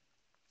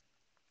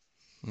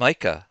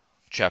Micah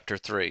chapter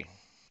 3.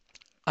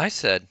 I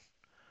said,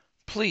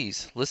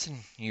 "Please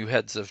listen, you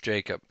heads of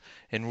Jacob,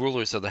 and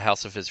rulers of the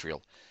house of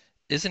Israel.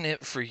 Isn't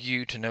it for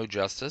you to know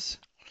justice?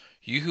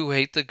 You who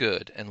hate the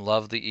good and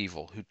love the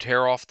evil, who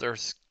tear off their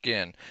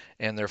skin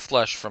and their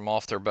flesh from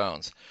off their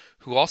bones,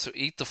 who also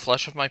eat the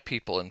flesh of my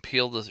people and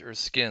peel their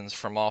skins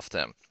from off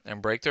them,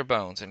 and break their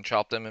bones and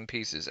chop them in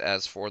pieces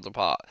as for the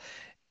pot,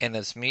 and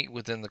as meat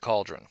within the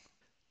cauldron.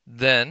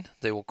 Then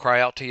they will cry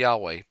out to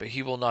Yahweh, but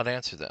he will not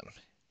answer them.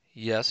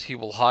 Yes, he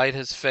will hide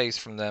his face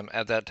from them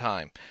at that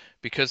time,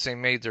 because they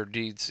made their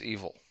deeds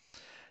evil.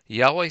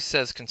 Yahweh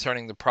says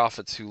concerning the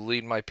prophets who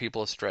lead my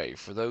people astray,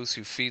 for those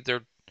who feed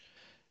their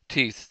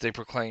teeth they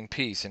proclaim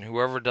peace, and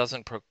whoever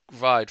doesn't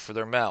provide for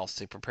their mouths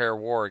they prepare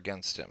war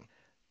against him.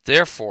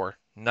 Therefore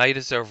night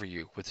is over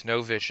you, with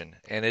no vision,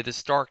 and it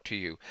is dark to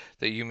you,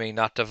 that you may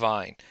not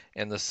divine,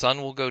 and the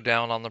sun will go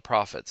down on the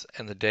prophets,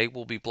 and the day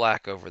will be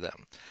black over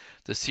them.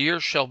 The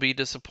seers shall be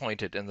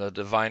disappointed, and the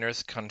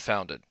diviners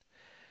confounded.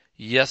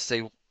 Yes,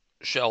 they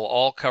shall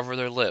all cover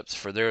their lips,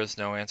 for there is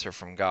no answer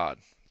from God.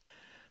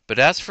 But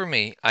as for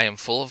me, I am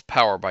full of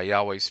power by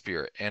Yahweh's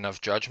Spirit, and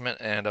of judgment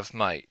and of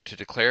might, to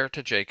declare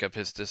to Jacob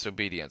his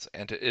disobedience,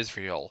 and to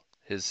Israel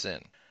his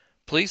sin.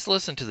 Please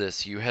listen to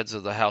this, you heads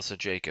of the house of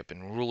Jacob,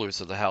 and rulers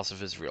of the house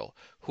of Israel,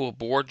 who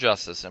abhor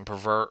justice and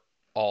pervert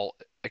all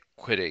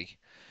equity,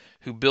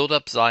 who build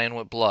up Zion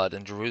with blood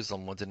and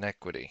Jerusalem with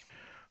iniquity.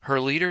 Her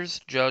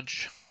leaders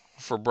judge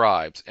for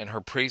bribes, and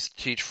her priests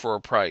teach for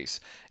a price,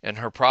 and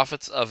her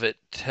prophets of it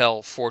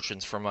tell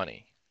fortunes for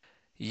money.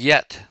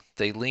 Yet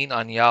they lean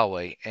on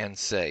Yahweh and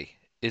say,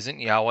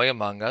 "Isn't Yahweh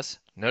among us?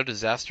 No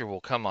disaster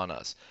will come on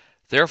us."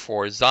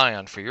 Therefore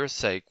Zion for your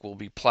sake will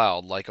be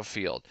plowed like a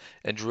field,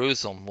 and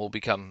Jerusalem will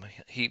become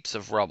heaps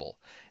of rubble,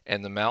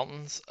 and the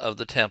mountains of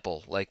the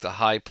temple like the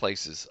high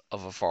places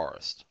of a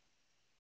forest.